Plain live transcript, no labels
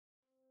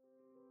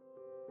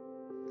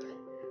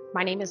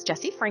My name is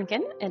Jessie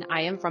Franken, and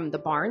I am from the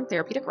Barn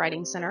Therapeutic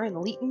Riding Center in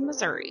Leeton,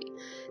 Missouri.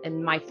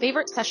 And my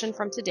favorite session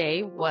from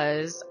today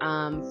was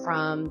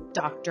from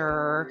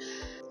Dr.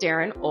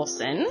 Darren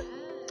Olson,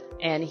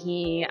 and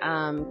he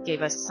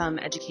gave us some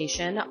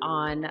education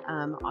on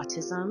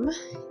autism,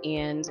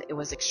 and it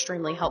was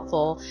extremely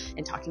helpful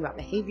in talking about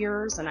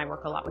behaviors, and I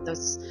work a lot with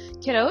those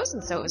kiddos,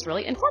 and so it was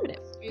really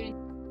informative.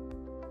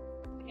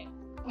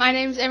 My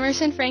name's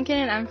Emerson Franken,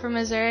 and I'm from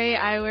Missouri.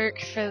 I work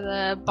for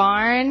the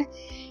Barn.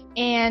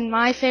 And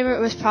my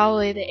favorite was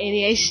probably the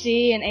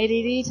ADHD and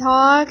ADD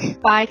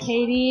talk by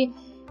Katie,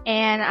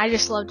 and I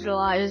just loved it a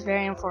lot. It was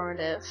very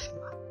informative.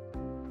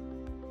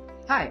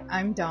 Hi,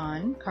 I'm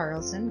Dawn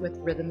Carlson with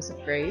Rhythms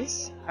of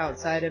Grace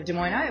outside of Des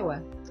Moines,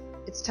 Iowa.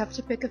 It's tough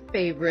to pick a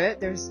favorite.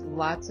 There's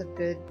lots of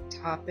good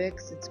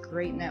topics. It's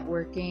great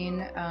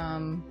networking.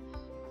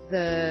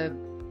 The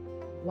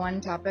one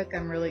topic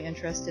I'm really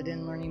interested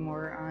in learning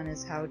more on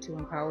is how to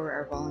empower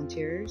our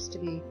volunteers to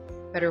be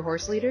better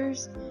horse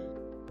leaders.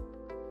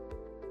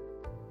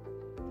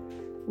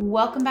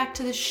 Welcome back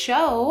to the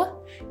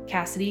show,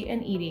 Cassidy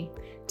and Edie.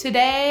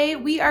 Today,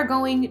 we are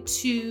going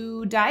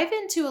to dive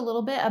into a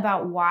little bit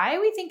about why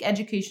we think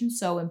education is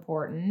so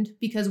important,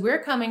 because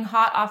we're coming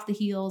hot off the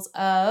heels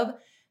of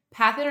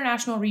PATH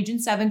International Region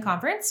 7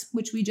 Conference,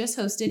 which we just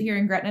hosted here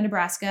in Gretna,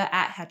 Nebraska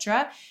at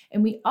HETRA.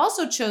 And we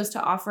also chose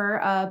to offer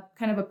a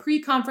kind of a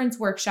pre-conference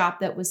workshop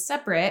that was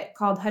separate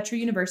called HETRA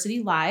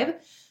University Live.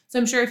 So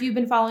I'm sure if you've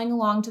been following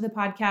along to the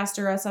podcast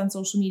or us on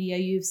social media,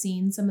 you've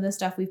seen some of the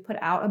stuff we've put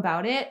out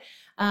about it.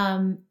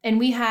 And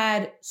we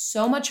had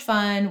so much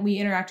fun. We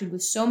interacted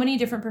with so many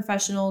different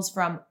professionals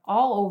from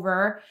all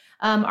over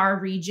our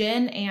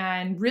region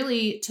and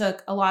really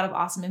took a lot of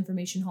awesome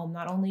information home,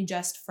 not only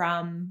just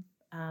from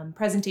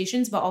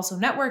presentations, but also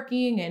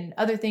networking and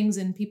other things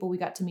and people we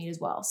got to meet as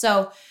well.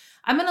 So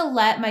I'm going to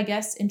let my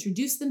guests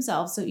introduce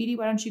themselves. So Edie,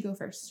 why don't you go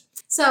first?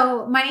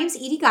 So my name's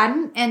Edie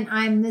Godden, and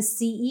I'm the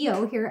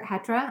CEO here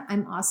at HETRA.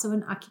 I'm also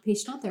an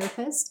occupational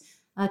therapist,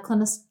 a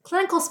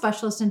clinical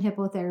specialist in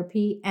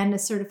hippotherapy, and a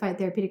certified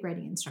therapeutic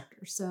riding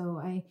instructor. So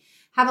I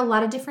have a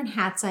lot of different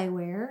hats I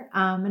wear,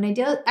 and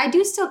I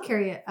do still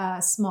carry a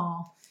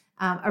small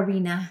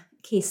arena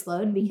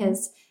caseload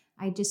because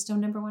I just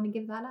don't ever want to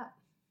give that up.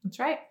 That's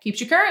right.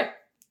 Keeps you current.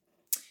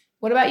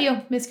 What about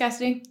you, Miss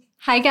Cassidy?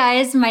 Hi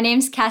guys, my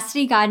name's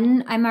Cassidy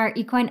Godden. I'm our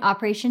equine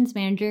operations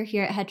manager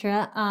here at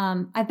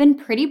HETRA. I've been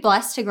pretty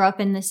blessed to grow up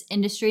in this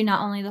industry,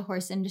 not only the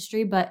horse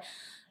industry, but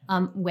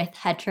with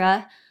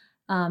HETRA.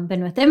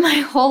 Been with it my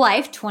whole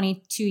life,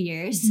 22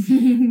 years.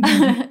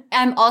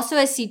 I'm also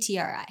a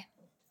CTRI.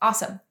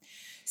 Awesome.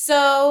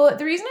 So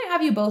the reason I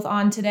have you both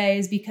on today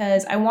is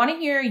because I want to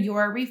hear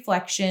your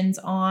reflections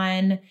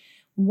on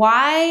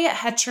why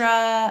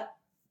HETRA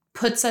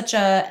put such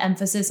a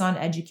emphasis on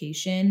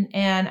education.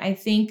 And I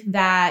think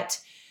that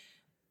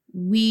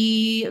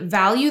we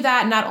value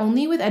that not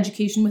only with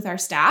education with our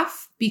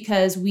staff,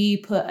 because we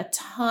put a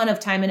ton of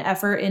time and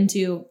effort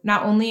into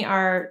not only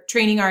our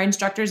training our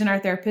instructors and our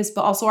therapists,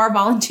 but also our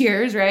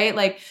volunteers, right?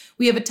 Like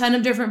we have a ton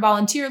of different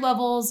volunteer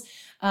levels.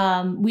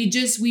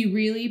 We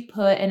really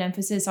put an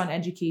emphasis on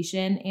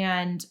education,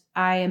 and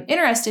I am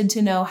interested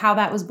to know how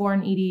that was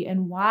born, Edie,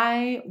 and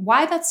why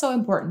that's so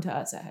important to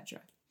us at HETRA.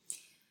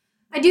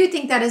 I do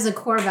think that is a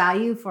core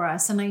value for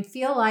us. And I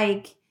feel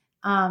like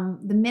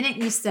the minute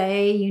you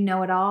say you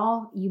know it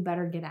all, you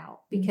better get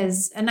out.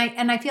 Because and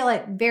I feel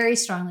it very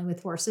strongly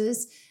with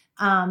horses.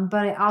 But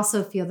I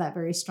also feel that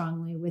very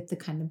strongly with the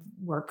kind of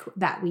work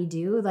that we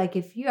do. Like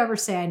if you ever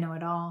say I know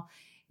it all,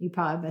 you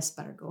probably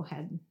better go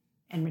ahead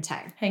and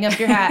retire. Hang up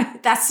your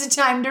hat. That's the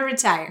time to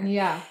retire.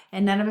 Yeah.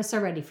 And none of us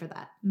are ready for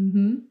that.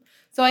 Mm-hmm.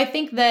 So I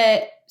think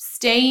that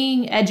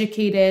staying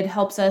educated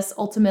helps us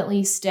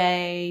ultimately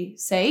stay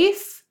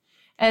safe.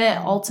 And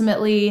it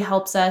ultimately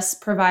helps us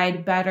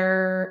provide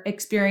better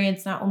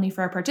experience, not only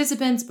for our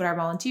participants, but our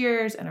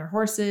volunteers and our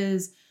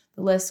horses.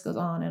 The list goes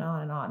on and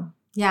on and on.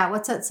 Yeah.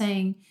 What's that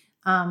saying?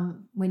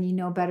 When you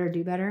know better,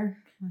 do better.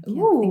 I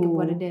can't think of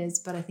what it is,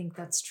 but I think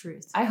that's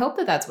truth. I hope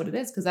that that's what it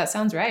is, because that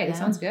sounds right. Yeah. It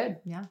sounds good.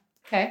 Yeah.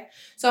 Okay.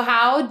 So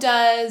how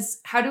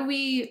do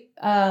we,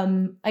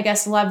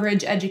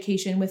 leverage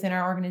education within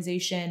our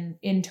organization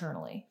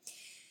internally?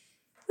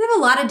 We have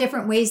a lot of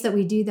different ways that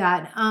we do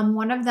that.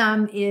 One of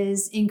them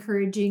is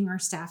encouraging our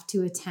staff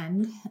to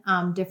attend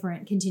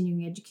different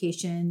continuing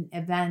education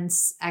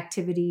events,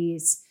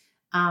 activities,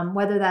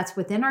 whether that's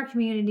within our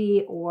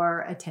community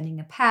or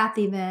attending a PATH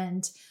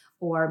event,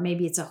 or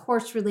maybe it's a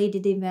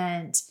horse-related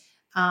event,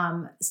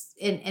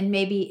 and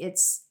maybe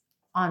it's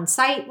on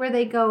site where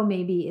they go,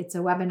 maybe it's a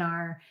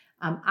webinar.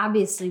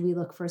 Obviously, we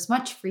look for as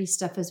much free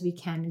stuff as we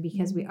can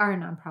because we are a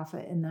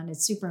nonprofit, and that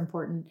is super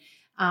important.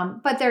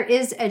 But there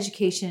is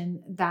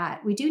education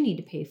that we do need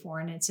to pay for,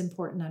 and it's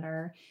important that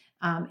our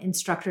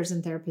instructors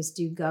and therapists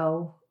do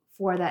go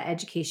for that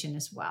education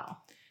as well.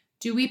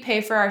 Do we pay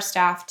for our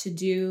staff to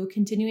do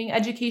continuing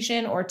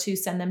education or to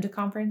send them to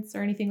conference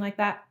or anything like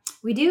that?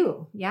 We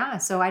do, yeah.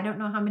 So I don't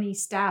know how many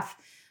staff,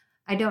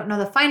 I don't know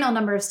the final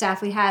number of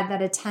staff we had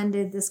that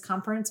attended this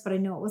conference, but I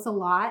know it was a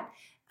lot.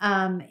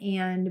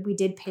 And we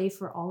did pay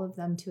for all of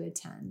them to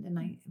attend. And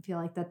I feel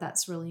like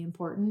that's really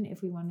important.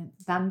 If we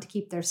want them to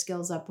keep their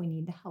skills up, we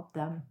need to help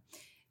them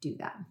do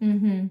that.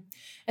 Mm-hmm.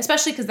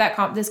 Especially because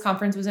this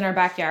conference was in our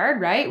backyard,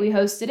 right? We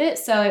hosted it.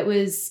 So it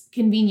was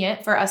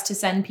convenient for us to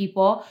send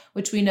people,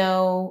 which we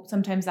know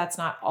sometimes that's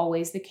not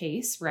always the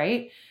case,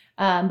 right?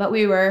 But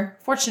we were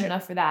fortunate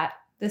enough for that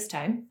this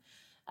time.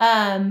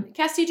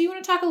 Cassie, do you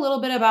want to talk a little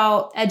bit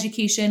about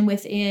education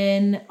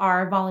within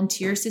our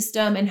volunteer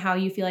system and how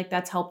you feel like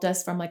that's helped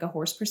us from like a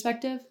horse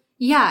perspective?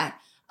 Yeah.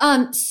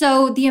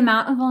 So the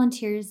amount of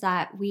volunteers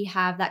that we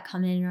have that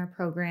come in our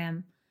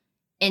program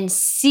and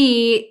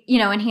see,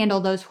 and handle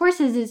those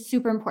horses is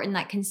super important.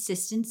 That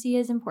consistency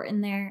is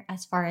important there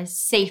as far as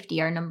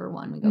safety, our number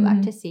one. We go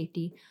back to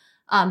safety.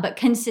 But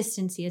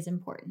consistency is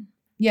important.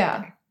 Yeah.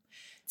 There.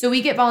 So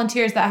we get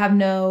volunteers that have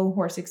no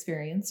horse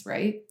experience,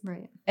 right?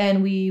 Right.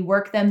 And we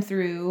work them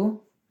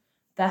through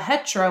the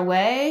HETRA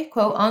way,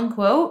 quote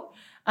unquote.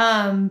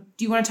 Do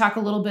you want to talk a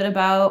little bit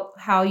about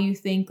how you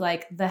think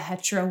like the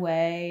HETRA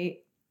way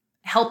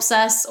helps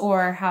us,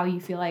 or how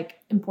you feel like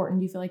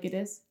important you feel like it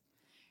is?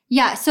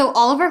 Yeah. So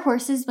all of our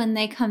horses, when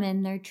they come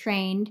in, they're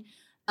trained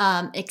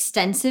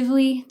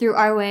extensively through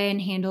our way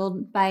and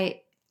handled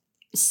by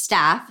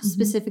staff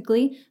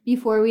specifically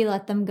before we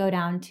let them go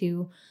down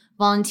to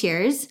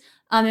volunteers.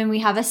 And we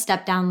have a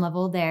step down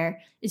level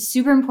there. It's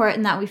super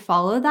important that we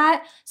follow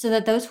that so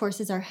that those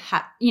horses are,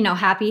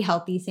 happy,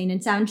 healthy, sane,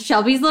 and sound.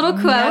 Shelby's little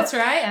quote. That's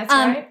right. That's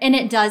right. And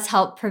it does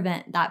help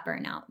prevent that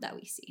burnout that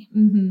we see.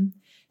 Mm-hmm.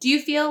 Do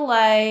you feel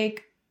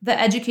like the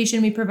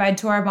education we provide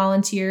to our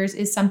volunteers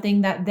is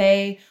something that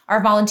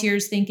our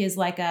volunteers think is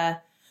like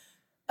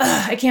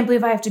I can't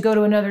believe I have to go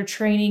to another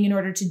training in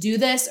order to do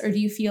this? Or do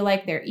you feel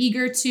like they're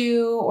eager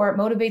to, or it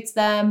motivates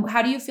them?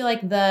 How do you feel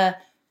like the,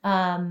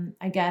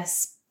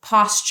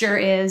 posture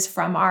is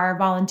from our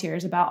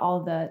volunteers about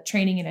all the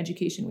training and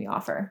education we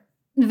offer?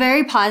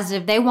 Very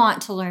positive. They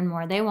want to learn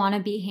more. They want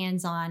to be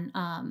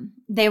hands-on.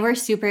 They were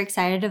super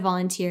excited to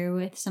volunteer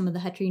with some of the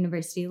HETRA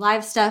University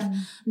Live stuff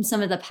and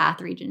some of the PATH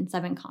Region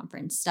 7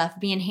 conference stuff,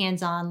 being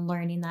hands-on,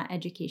 learning that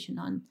education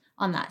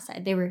on that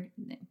side. They were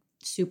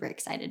super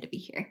excited to be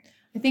here.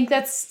 I think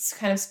that's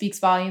kind of speaks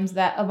volumes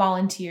that a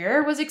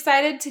volunteer was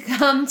excited to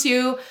come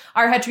to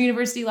our HETRA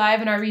University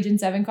Live and our Region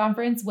 7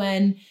 conference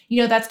when,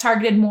 that's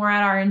targeted more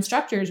at our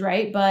instructors,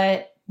 right?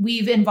 But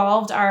we've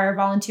involved our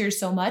volunteers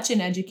so much in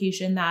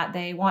education that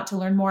they want to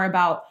learn more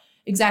about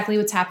exactly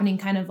what's happening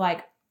kind of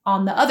like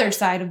on the other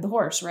side of the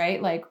horse,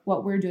 right? Like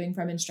what we're doing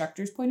from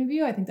instructors' point of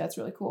view. I think that's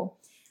really cool.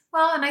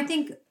 Well, and I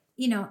think,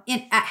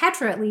 at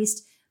HETRA at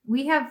least,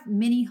 we have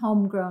many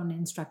homegrown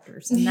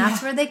instructors, and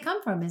that's where they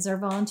come from, is our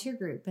volunteer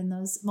group. And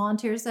those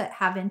volunteers that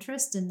have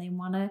interest and they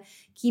want to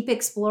keep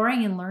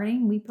exploring and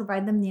learning, we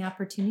provide them the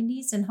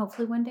opportunities, and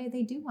hopefully one day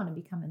they do want to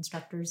become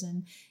instructors.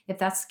 And if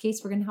that's the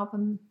case, we're going to help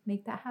them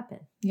make that happen.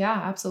 Yeah,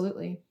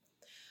 absolutely.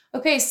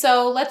 Okay,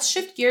 so let's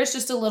shift gears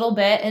just a little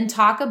bit and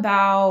talk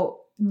about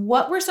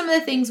what were some of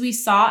the things we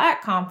saw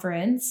at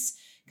conference,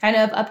 kind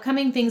of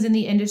upcoming things in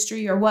the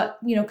industry, or what,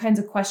 kinds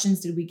of questions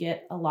did we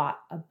get a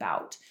lot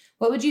about?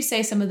 What would you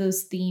say some of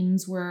those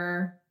themes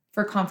were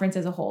for conference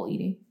as a whole,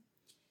 Edie?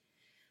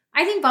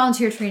 I think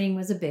volunteer training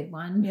was a big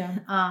one. Yeah.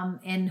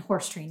 And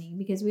horse training,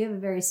 because we have a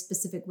very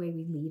specific way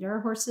we lead our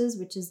horses,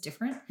 which is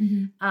different.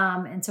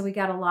 And so we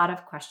got a lot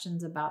of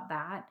questions about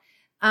that.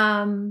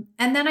 And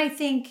then I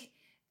think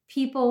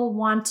people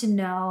want to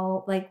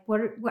know, like,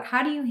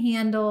 how do you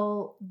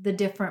handle the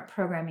different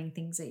programming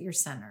things at your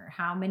center?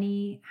 How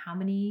many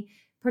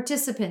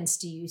participants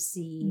do you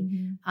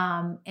see?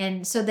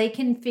 And so they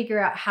can figure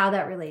out how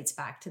that relates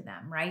back to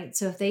them, right?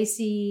 So if they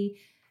see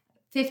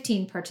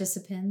 15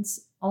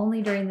 participants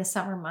only during the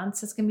summer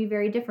months, it's going to be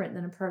very different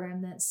than a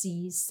program that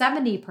sees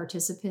 70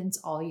 participants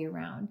all year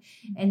round.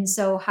 And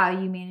so how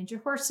you manage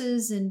your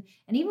horses and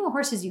even what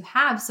horses you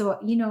have. So,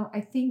 I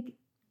think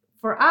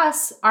for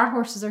us, our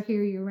horses are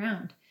here year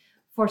round.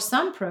 For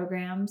some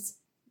programs,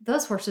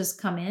 those horses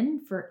come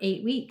in for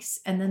 8 weeks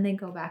and then they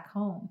go back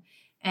home.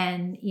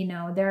 And,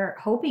 they're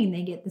hoping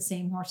they get the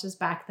same horses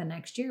back the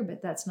next year,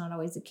 but that's not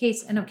always the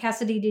case. I know,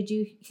 Cassidy, did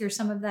you hear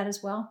some of that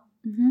as well?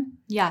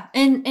 Yeah.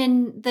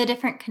 And the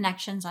different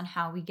connections on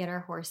how we get our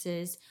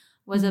horses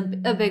was a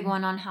big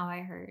one on how I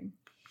heard.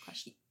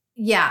 Question.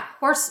 Yeah.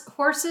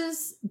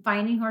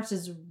 Finding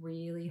horses is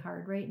really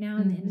hard right now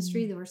in the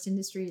industry. The horse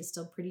industry is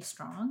still pretty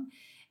strong.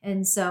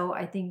 And so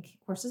I think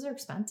horses are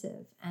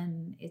expensive,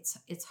 and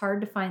it's hard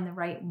to find the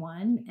right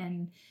one.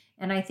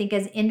 And I think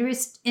as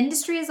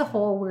industry as a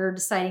whole, we're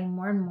deciding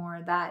more and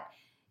more that,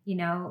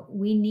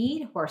 we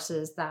need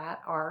horses that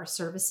are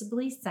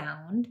serviceably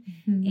sound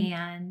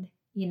and,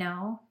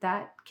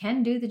 that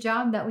can do the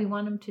job that we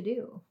want them to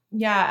do.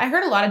 Yeah. I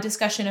heard a lot of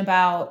discussion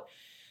about,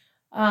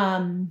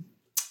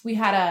 we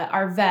had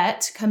our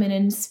vet come in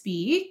and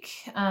speak.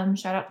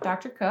 Shout out to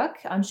Dr. Cook.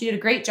 She did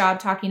a great job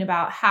talking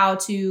about how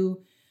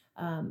to,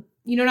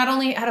 not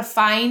only how to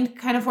find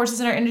kind of horses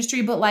in our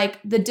industry, but like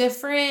the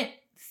different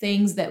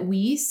things that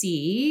we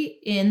see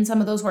in some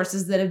of those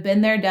horses that have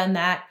been there, done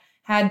that,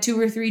 had 2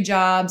 or 3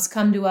 jobs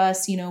come to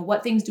us,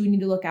 what things do we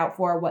need to look out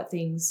for, what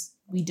things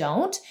we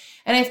don't.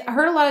 And I've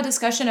heard a lot of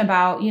discussion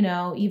about,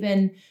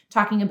 even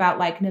talking about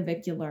like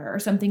navicular or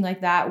something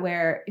like that,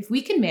 where if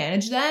we can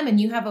manage them and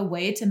you have a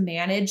way to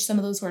manage some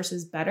of those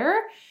horses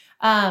better,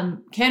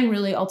 can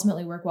really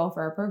ultimately work well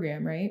for our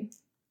program, right?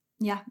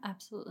 Yeah,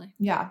 absolutely.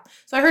 Yeah.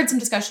 So I heard some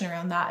discussion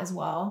around that as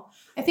well.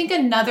 I think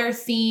another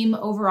theme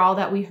overall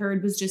that we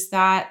heard was just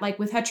that, like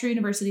with HETRA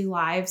University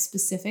Live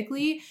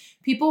specifically,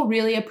 people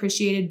really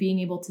appreciated being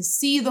able to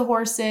see the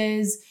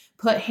horses,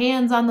 put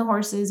hands on the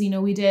horses.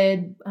 We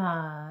did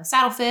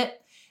saddle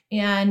fit,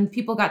 and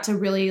people got to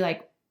really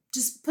like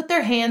just put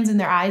their hands in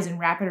their eyes and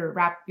wrap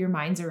your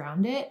minds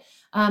around it.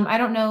 I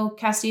don't know,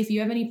 Cassidy, if you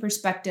have any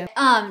perspective.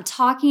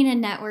 Talking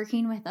and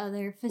networking with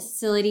other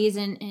facilities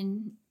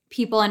and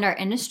people in our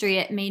industry,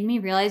 it made me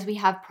realize we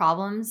have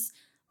problems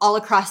all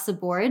across the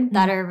board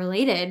that are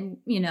related,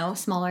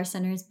 smaller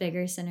centers,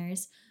 bigger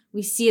centers.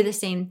 We see the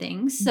same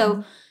things.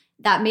 So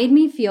that made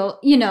me feel,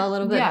 a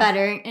little bit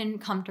better and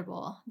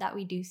comfortable that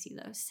we do see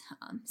those.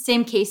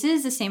 Same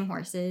cases, the same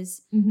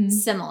horses,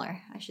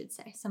 similar, I should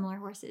say, similar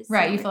horses.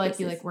 Right. You feel like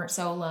you weren't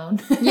so alone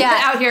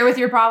Yeah. out here with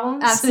your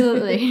problems.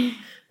 Absolutely.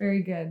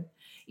 Very good.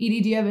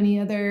 Edie, do you have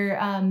any other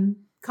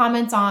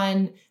comments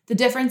on the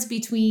difference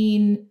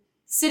between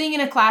sitting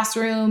in a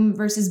classroom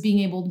versus being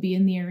able to be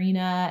in the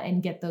arena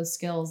and get those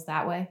skills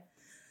that way?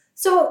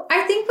 So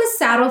I think with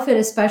saddle fit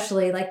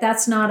especially, like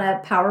that's not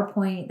a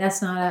PowerPoint.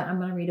 That's not I'm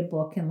going to read a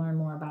book and learn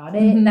more about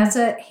it. That's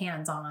a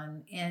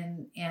hands-on.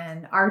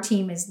 And our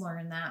team has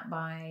learned that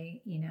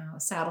by,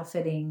 saddle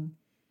fitting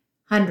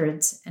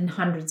hundreds and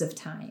hundreds of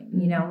times.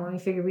 When we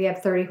figure we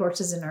have 30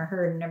 horses in our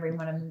herd and every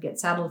one of them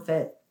gets saddle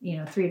fit,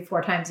 3 to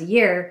 4 times a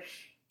year,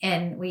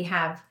 and we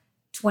have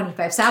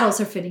 25 saddles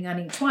are fitting on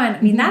each one.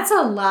 I mean, that's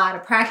a lot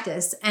of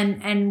practice.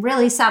 And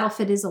really saddle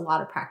fit is a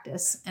lot of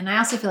practice. And I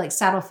also feel like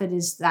saddle fit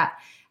is that,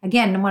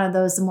 again, one of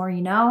those, the more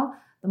you know,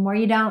 the more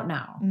you don't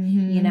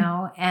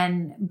know,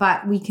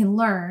 but we can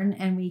learn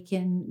and we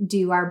can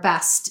do our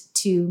best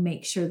to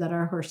make sure that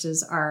our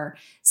horses are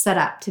set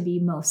up to be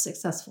most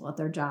successful at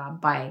their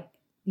job by,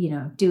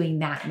 doing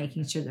that,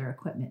 making sure their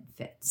equipment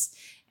fits.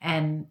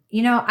 And,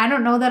 I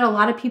don't know that a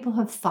lot of people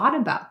have thought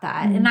about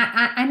that. And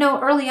I know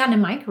early on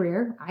in my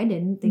career, I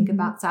didn't think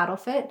about saddle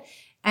fit.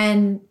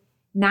 And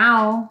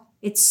now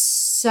it's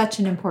such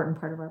an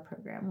important part of our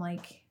program.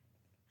 Like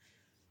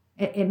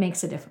it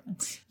makes a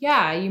difference.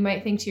 Yeah. You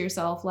might think to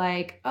yourself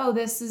like, oh,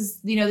 this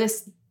is,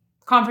 this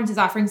conference is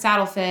offering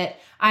saddle fit.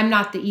 I'm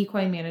not the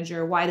equine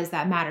manager. Why does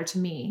that matter to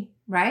me?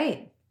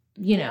 Right.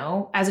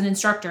 As an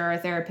instructor or a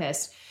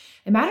therapist,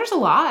 it matters a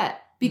lot.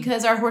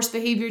 Because our horse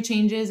behavior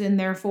changes and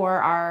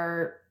therefore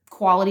our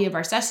quality of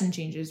our session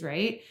changes,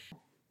 right?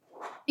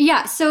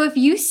 Yeah. So if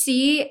you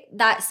see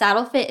that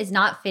saddle fit is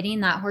not fitting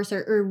that horse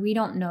or we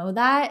don't know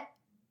that,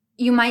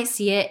 you might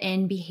see it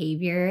in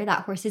behavior.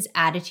 That horse's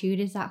attitude.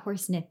 Is that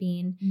horse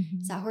nipping?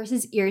 Is that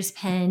horse's ears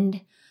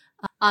pinned?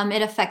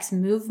 It affects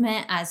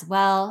movement as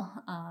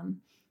well.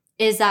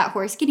 Is that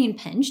horse getting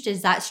pinched?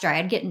 Is that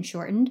stride getting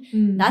shortened?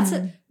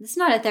 That's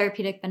not a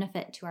therapeutic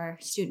benefit to our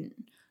student.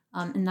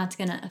 And that's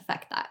going to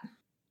affect that.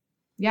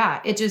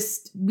 Yeah,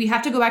 we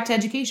have to go back to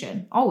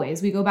education.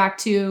 Always. We go back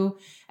to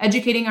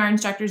educating our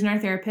instructors and our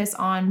therapists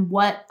on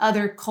what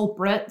other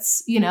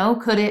culprits,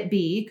 could it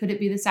be? Could it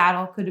be the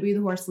saddle? Could it be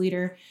the horse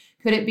leader?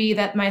 Could it be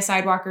that my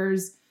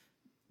sidewalker's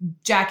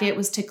jacket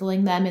was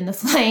tickling them in the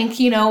flank,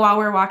 while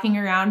we're walking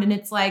around? And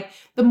it's like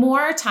the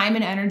more time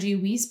and energy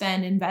we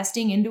spend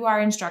investing into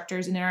our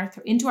instructors and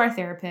into our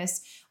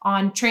therapists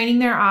on training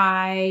their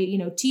eye,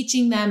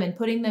 teaching them and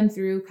putting them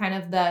through kind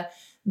of the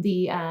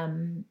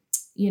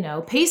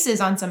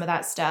paces on some of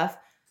that stuff,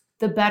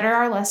 the better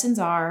our lessons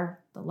are,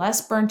 the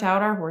less burnt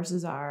out our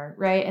horses are,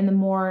 right? And the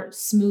more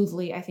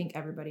smoothly I think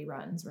everybody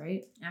runs,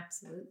 right?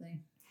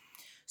 Absolutely.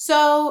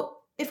 So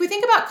if we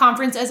think about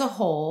conference as a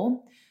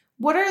whole,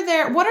 what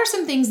are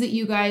some things that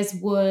you guys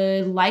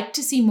would like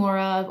to see more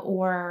of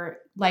or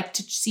like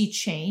to see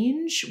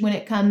change when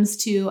it comes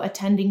to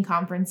attending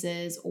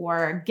conferences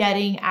or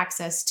getting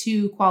access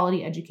to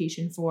quality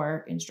education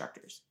for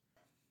instructors?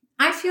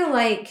 I feel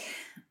like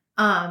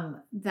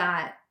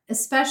that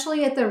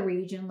especially at the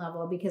region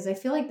level, because I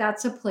feel like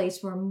that's a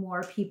place where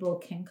more people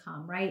can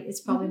come, right?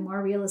 It's probably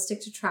more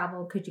realistic to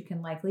travel because you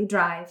can likely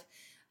drive.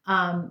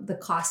 The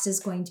cost is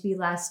going to be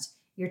less.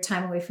 Your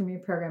time away from your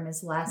program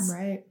is less.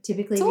 Right.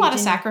 Typically, it's a lot of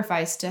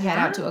sacrifice to head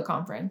out to a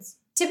conference.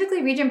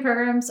 Typically, region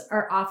programs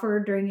are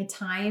offered during a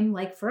time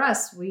like for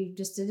us. We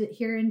just did it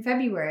here in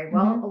February.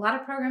 Well, a lot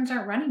of programs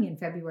aren't running in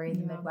February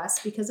in the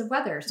Midwest because of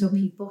weather. So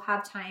people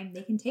have time.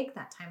 They can take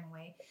that time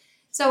away.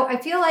 So I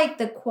feel like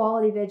the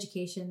quality of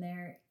education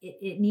there,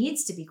 it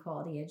needs to be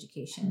quality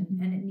education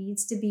and it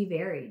needs to be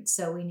varied.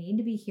 So we need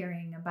to be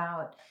hearing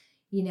about,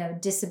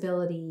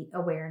 disability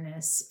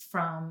awareness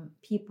from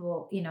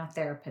people,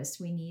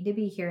 therapists. We need to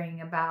be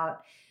hearing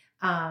about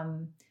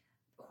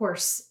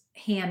horse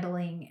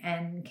handling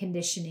and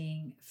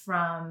conditioning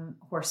from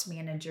horse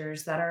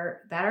managers that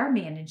are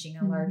managing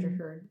a larger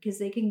herd, because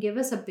they can give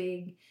us a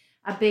big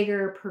a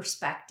bigger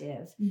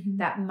perspective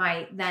that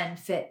might then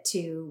fit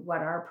to what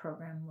our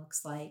program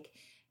looks like.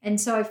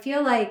 And so I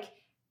feel like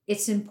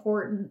it's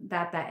important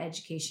that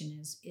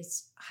education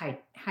is high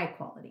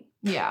quality.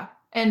 Yeah.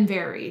 And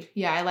varied.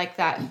 Yeah. I like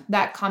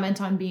that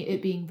comment on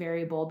it being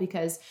variable,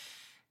 because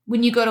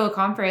when you go to a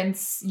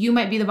conference, you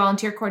might be the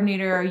volunteer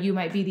coordinator or you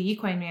might be the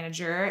equine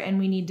manager, and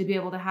we need to be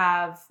able to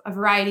have a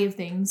variety of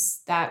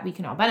things that we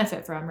can all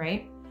benefit from,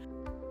 right?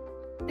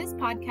 This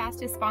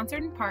podcast is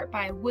sponsored in part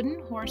by Wooden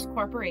Horse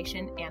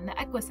Corporation and the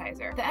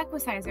Equicizer. The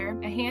Equicizer,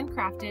 a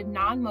handcrafted,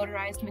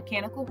 non-motorized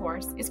mechanical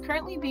horse, is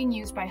currently being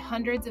used by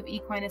hundreds of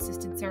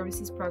equine-assisted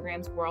services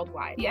programs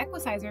worldwide. The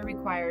Equicizer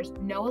requires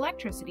no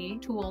electricity,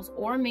 tools,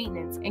 or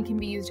maintenance and can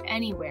be used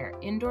anywhere,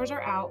 indoors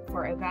or out,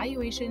 for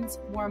evaluations,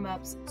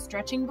 warm-ups,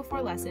 stretching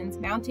before lessons,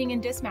 mounting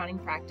and dismounting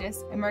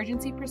practice,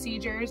 emergency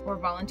procedures, or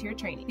volunteer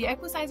training. The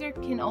Equicizer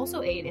can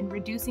also aid in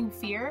reducing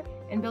fear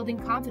and building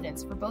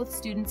confidence for both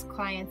students,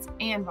 clients,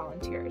 and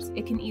volunteers.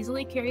 It can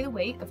easily carry the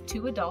weight of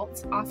 2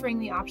 adults, offering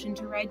the option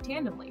to ride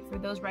tandemly for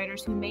those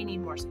riders who may need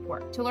more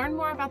support. To learn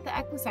more about the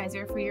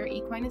Equicizer for your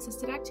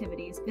equine-assisted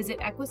activities, visit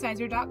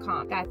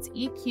equicizer.com. That's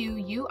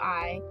EQUIZER.com.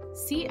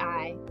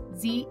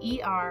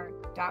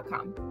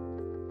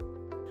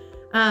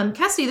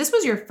 Cassidy, this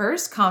was your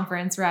first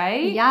conference,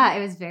 right? Yeah,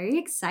 it was very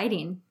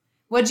exciting.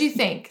 What'd you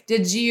think?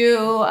 Did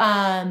you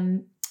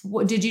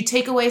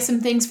take away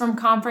some things from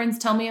conference?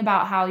 Tell me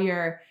about how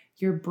your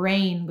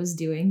brain was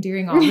doing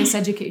during all this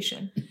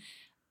education.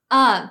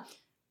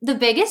 The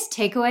biggest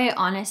takeaway,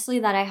 honestly,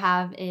 that I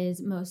have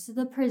is most of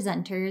the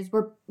presenters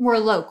were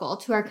local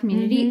to our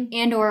community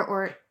and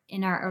or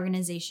in our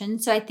organization.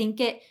 So I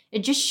think it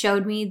just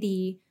showed me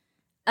the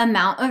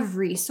amount of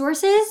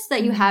resources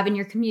that you have in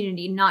your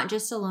community, not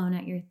just alone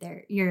at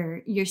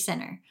your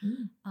center.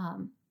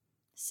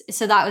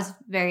 So that was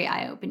very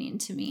eye-opening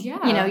to me.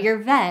 Yeah. You know, your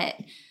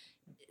vet,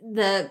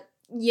 the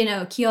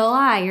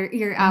QLI,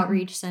 your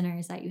outreach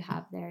centers that you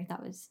have there.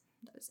 That was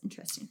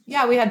interesting.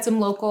 Yeah, we had some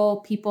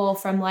local people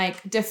from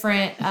like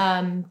different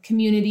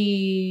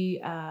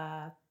community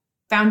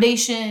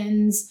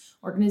foundations,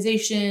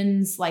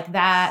 organizations like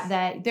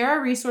that there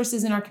are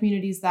resources in our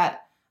communities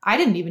that I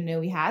didn't even know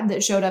we had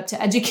that showed up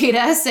to educate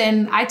us.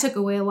 And I took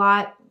away a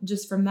lot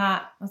just from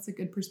that. That's a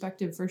good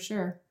perspective for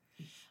sure.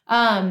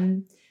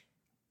 So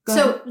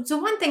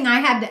one thing I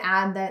had to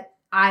add that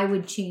I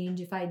would change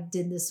if I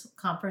did this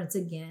conference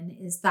again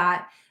is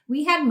that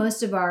we had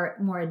most of our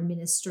more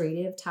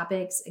administrative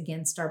topics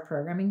against our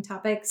programming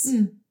topics.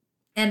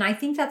 And I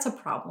think that's a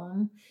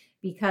problem,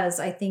 because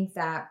I think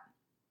that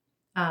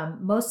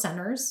most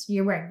centers,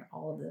 you're wearing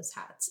all of those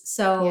hats.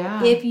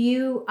 So if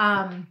you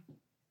are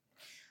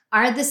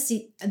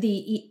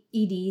the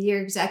ED, your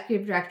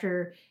executive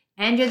director,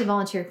 and you're the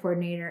volunteer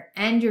coordinator,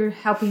 and you're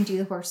helping do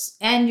the horse,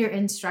 and you're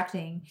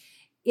instructing,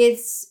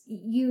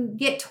 you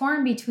get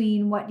torn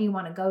between what do you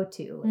want to go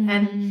to.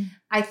 And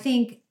I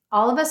think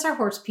all of us are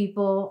horse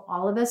people.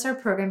 All of us are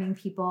programming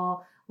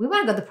people. We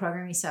want to go the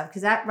programming stuff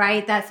because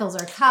that fills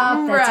our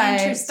cup.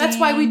 That's interesting. That's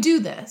why we do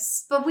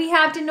this. But we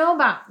have to know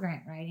about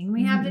grant writing.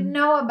 We have to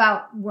know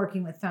about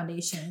working with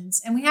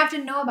foundations, and we have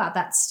to know about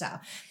that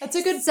stuff. That's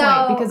a good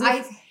point, because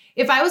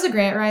if I was a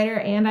grant writer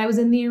and I was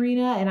in the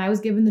arena and I was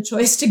given the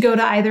choice to go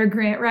to either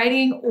grant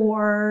writing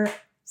or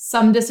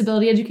some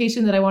disability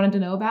education that I wanted to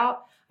know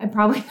about, I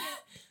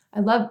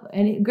love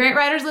any grant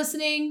writers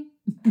listening.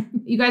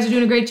 You guys are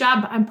doing a great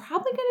job. I'm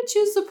probably going to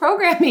choose the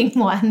programming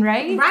one,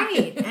 right?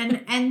 Right.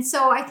 And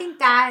so I think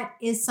that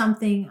is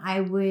something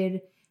I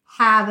would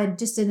have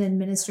just an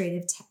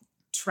administrative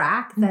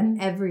track that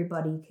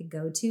everybody could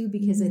go to,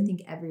 because I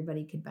think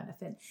everybody could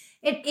benefit.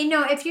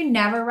 If you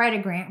never write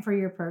a grant for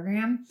your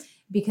program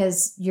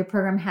because your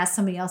program has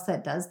somebody else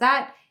that does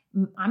that,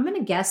 I'm going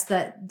to guess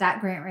that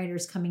grant writer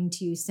is coming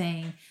to you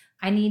saying,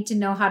 I need to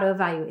know how to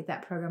evaluate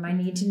that program. I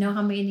need to know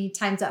how many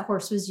times that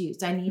horse was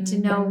used. I need to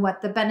know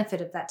what the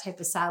benefit of that type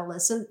of saddle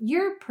is. So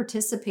you're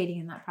participating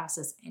in that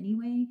process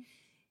anyway.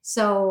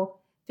 So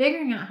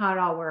figuring out how it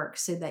all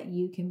works so that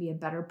you can be a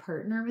better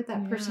partner with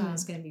that person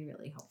is going to be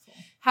really helpful.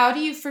 How do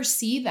you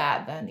foresee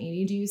that then,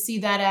 Edie? Do you see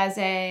that as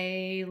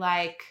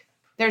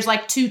there's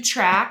like 2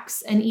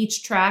 tracks and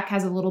each track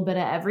has a little bit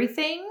of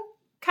everything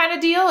kind of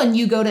deal, and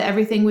you go to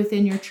everything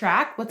within your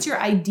track? What's your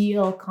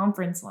ideal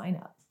conference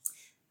lineup?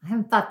 I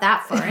haven't thought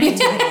that far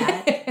into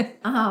it yet.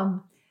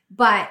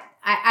 But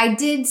I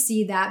did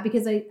see that,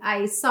 because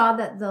I saw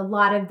that a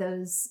lot of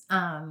those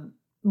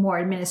more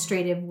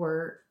administrative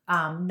were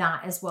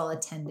not as well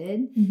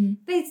attended.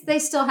 They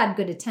still had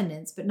good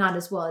attendance, but not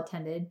as well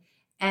attended.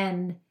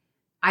 And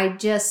I'm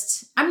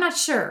not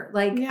sure.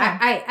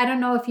 I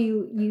don't know if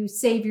you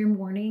save your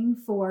morning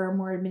for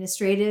more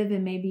administrative,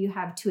 and maybe you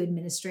have 2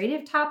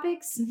 administrative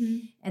topics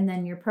and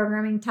then your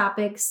programming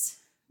topics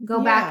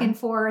go back and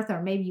forth,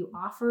 or maybe you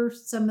offer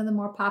some of the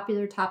more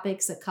popular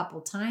topics a couple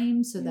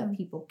times so that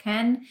people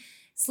can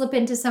slip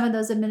into some of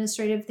those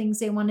administrative things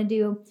they want to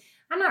do.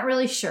 I'm not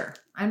really sure.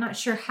 I'm not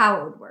sure how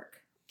it would work.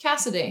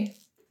 Cassidy,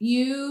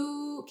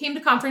 you came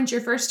to conference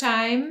your first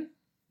time.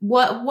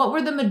 What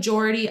were the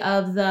majority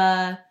of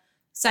the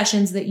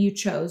sessions that you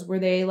chose? Were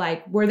they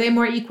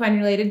more equine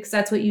related because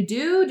that's what you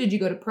do? Did you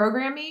go to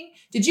programming?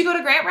 Did you go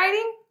to grant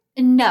writing?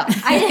 No,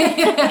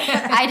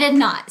 I did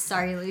not.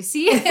 Sorry,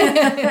 Lucy.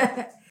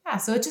 Yeah,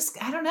 so it just,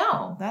 I don't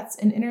know. That's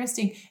an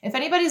interesting, if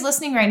anybody's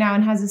listening right now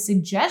and has a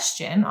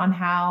suggestion on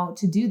how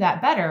to do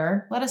that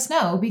better, let us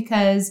know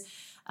because,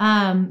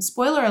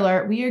 spoiler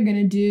alert, we are going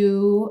to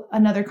do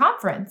another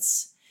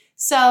conference.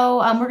 So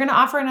we're going to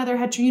offer another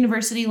HETRA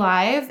University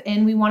Live,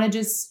 and we want to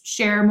just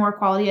share more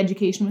quality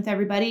education with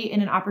everybody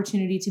and an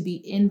opportunity to be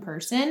in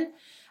person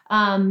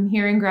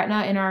here in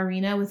Gretna in our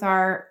arena with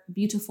our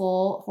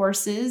beautiful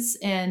horses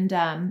and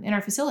in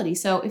our facility.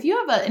 So if you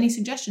have any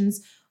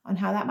suggestions on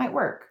how that might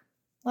work,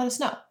 let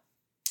us know.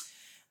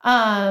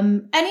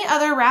 Any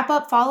other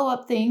wrap-up,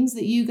 follow-up things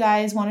that you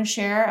guys want to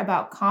share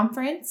about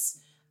conference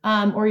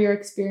or your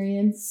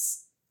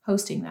experience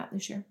hosting that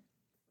this year?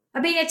 I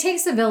mean, it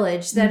takes a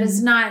village. That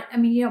is not, I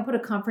mean, you don't put a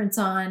conference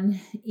on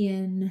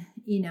in,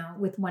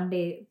 with 1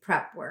 day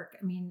prep work.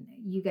 I mean,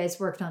 you guys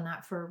worked on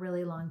that for a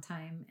really long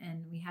time,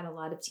 and we had a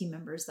lot of team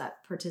members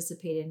that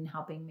participated in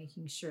helping,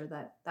 making sure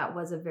that that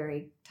was a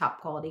very top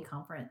quality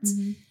conference.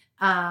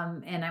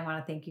 And I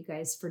want to thank you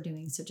guys for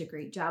doing such a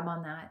great job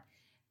on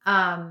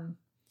that.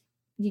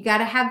 You got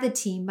to have the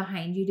team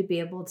behind you to be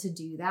able to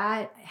do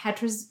that.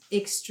 HETRA's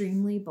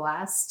extremely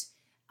blessed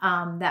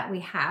that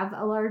we have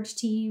a large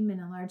team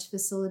and a large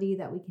facility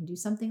that we can do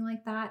something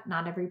like that.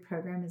 Not every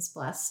program is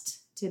blessed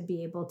to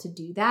be able to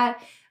do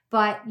that,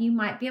 but you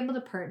might be able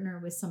to partner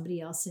with somebody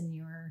else in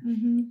your,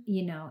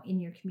 in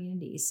your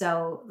community.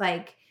 So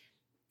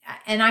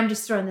and I'm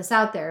just throwing this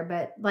out there,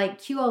 but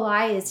like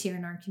QLI is here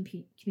in our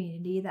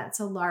community. That's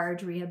a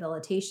large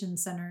rehabilitation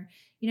center.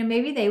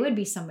 Maybe they would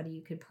be somebody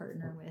you could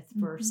partner with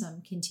for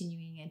some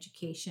continuing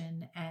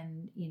education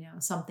and,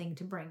 something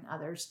to bring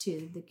others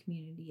to the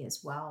community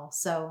as well.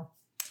 So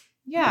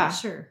yeah,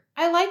 sure.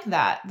 I like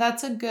that.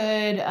 That's a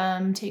good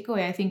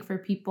takeaway, I think, for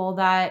people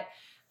that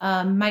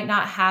might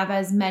not have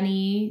as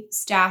many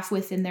staff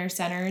within their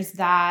centers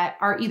that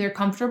are either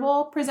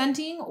comfortable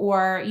presenting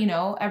or,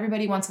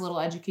 everybody wants a little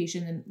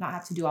education and not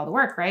have to do all the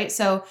work, right?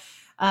 So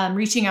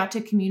reaching out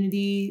to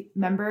community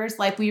members,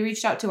 like we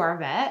reached out to our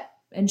vet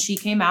and she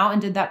came out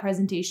and did that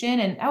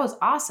presentation, and that was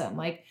awesome.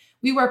 Like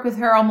we work with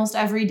her almost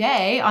every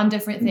day on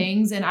different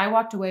things, and I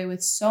walked away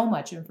with so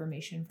much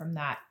information from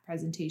that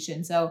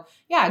presentation. So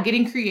yeah,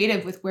 getting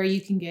creative with where you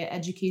can get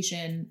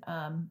education,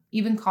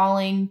 even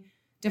calling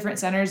different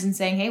centers and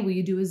saying, hey, will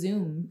you do a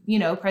Zoom,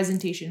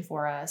 presentation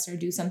for us or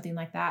do something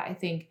like that? I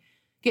think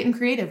getting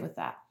creative with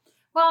that.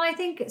 Well, and I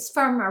think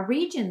from a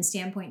region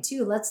standpoint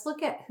too, let's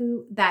look at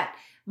who that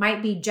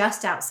might be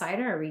just outside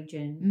our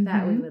region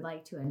that we would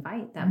like to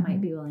invite that might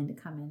be willing to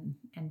come in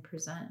and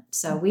present.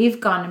 So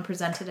we've gone and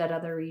presented at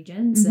other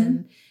regions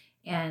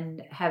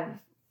and have,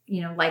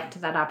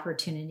 liked that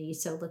opportunity.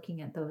 So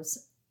looking at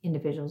those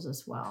individuals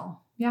as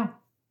well. Yeah.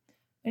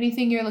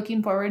 Anything you're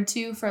looking forward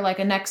to for like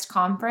a next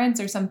conference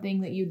or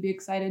something that you'd be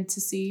excited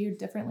to see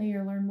differently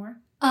or learn more?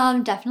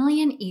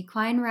 Definitely an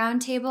equine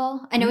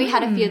roundtable. I know we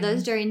had a few of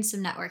those during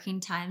some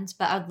networking times,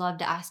 but I'd love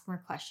to ask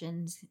more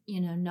questions,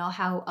 know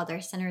how other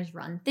centers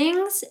run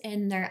things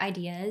and their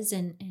ideas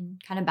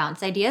and kind of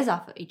bounce ideas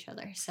off of each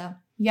other. So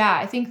yeah,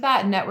 I think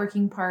that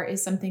networking part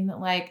is something that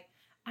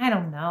I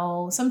don't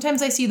know.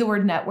 Sometimes I see the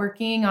word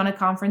networking on a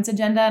conference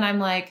agenda and I'm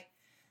like,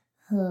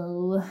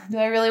 oh, do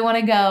I really want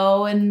to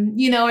go? And,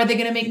 are they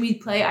going to make me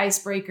play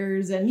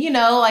icebreakers and,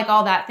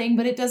 all that thing?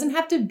 But it doesn't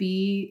have to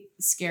be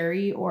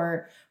scary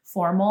or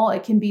formal.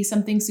 It can be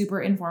something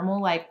super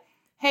informal, like,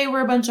 hey,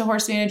 we're a bunch of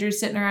horse managers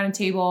sitting around a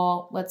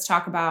table. Let's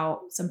talk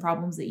about some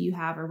problems that you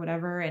have or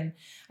whatever. And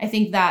I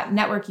think that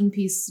networking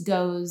piece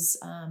goes,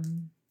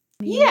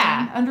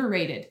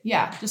 underrated.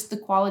 Yeah. Just the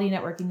quality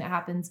networking that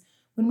happens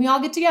when we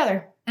all get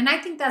together. And I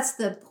think that's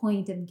the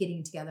point of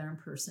getting together in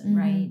person,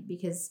 right?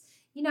 Because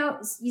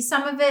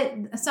some of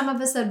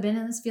us that have been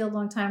in this field a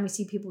long time, we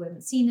see people we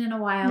haven't seen in a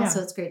while.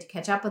 So it's great to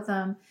catch up with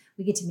them.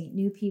 We get to meet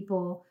new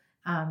people.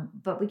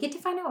 But we get to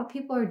find out what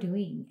people are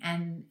doing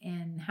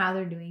and how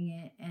they're doing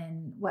it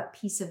and what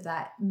piece of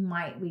that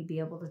might we be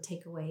able to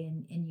take away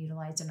and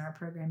utilize in our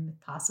program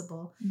if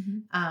possible.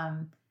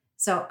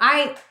 So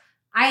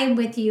I'm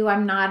with you.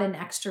 I'm not an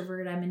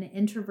extrovert. I'm an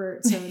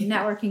introvert. So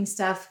networking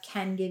stuff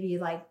can give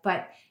you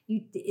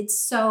it's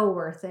so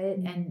worth it.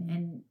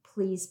 And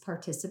please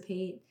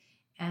participate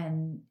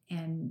and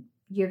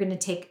you're going to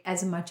take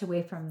as much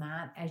away from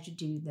that as you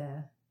do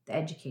the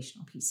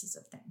educational pieces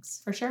of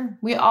things. For sure.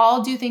 We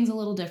all do things a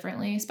little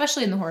differently,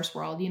 especially in the horse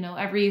world.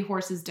 Every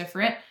horse is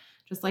different,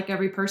 just like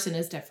every person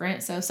is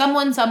different. So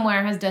someone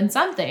somewhere has done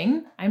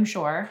something, I'm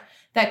sure,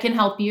 that can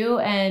help you.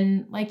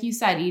 And like you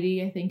said,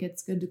 Edie, I think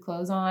it's good to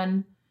close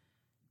on,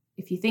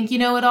 if you think you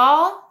know it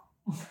all,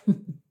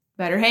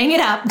 better hang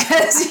it up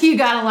because you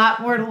got a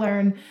lot more to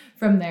learn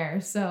from there.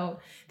 So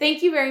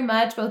thank you very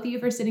much, both of you,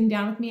 for sitting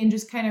down with me and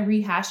just kind of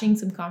rehashing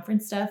some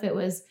conference stuff. It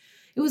was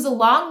a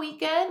long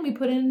weekend. We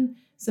put in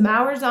some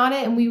hours on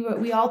it and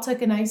we all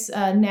took a nice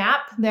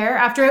nap there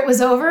after it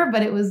was over,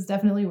 but it was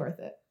definitely worth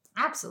it.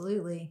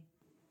 Absolutely.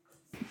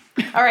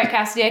 All right,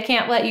 Cassidy, I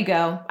can't let you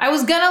go. I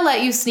was going to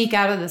let you sneak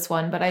out of this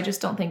one, but I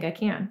just don't think I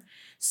can.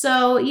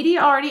 So Edie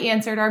already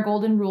answered our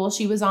golden rule.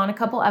 She was on a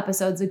couple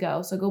episodes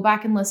ago, so go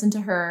back and listen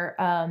to her.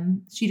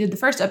 She did the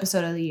first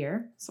episode of the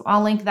year, so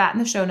I'll link that in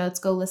the show notes.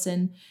 Go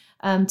listen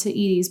to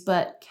Edie's.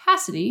 But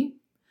Cassidy,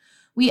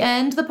 we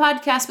end the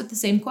podcast with the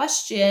same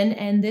question,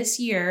 and this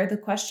year the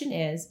question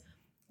is,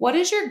 what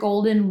is your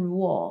golden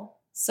rule?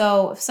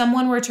 So if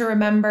someone were to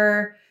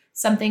remember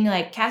something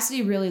like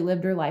Cassidy really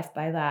lived her life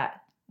by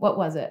that, what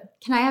was it?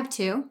 Can I have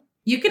two?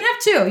 You can have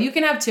two. You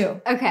can have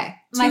two. Okay.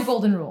 Two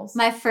golden rules.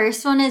 My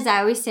first one is I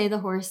always say the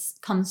horse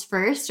comes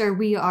first, or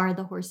we are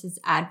the horse's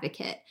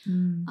advocate.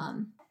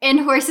 And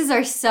horses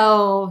are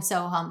so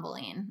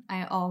humbling.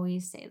 I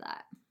always say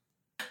that.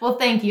 Well,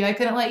 thank you. I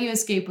couldn't let you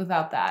escape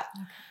without that.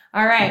 Okay.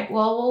 All right.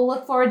 Well, we'll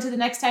look forward to the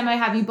next time I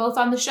have you both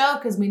on the show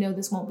because we know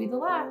this won't be the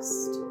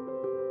last.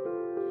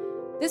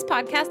 This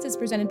podcast is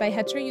presented by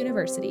HETRA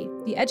University,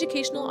 the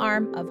educational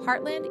arm of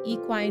Heartland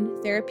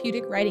Equine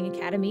Therapeutic Riding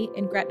Academy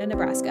in Gretna,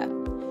 Nebraska.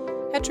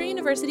 HETRA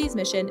University's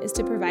mission is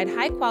to provide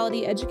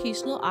high-quality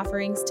educational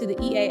offerings to the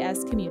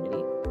EAS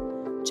community.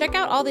 Check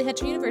out all the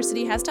HETRA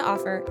University has to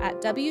offer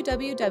at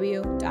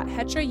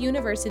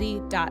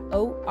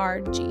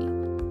www.hetrauniversity.org.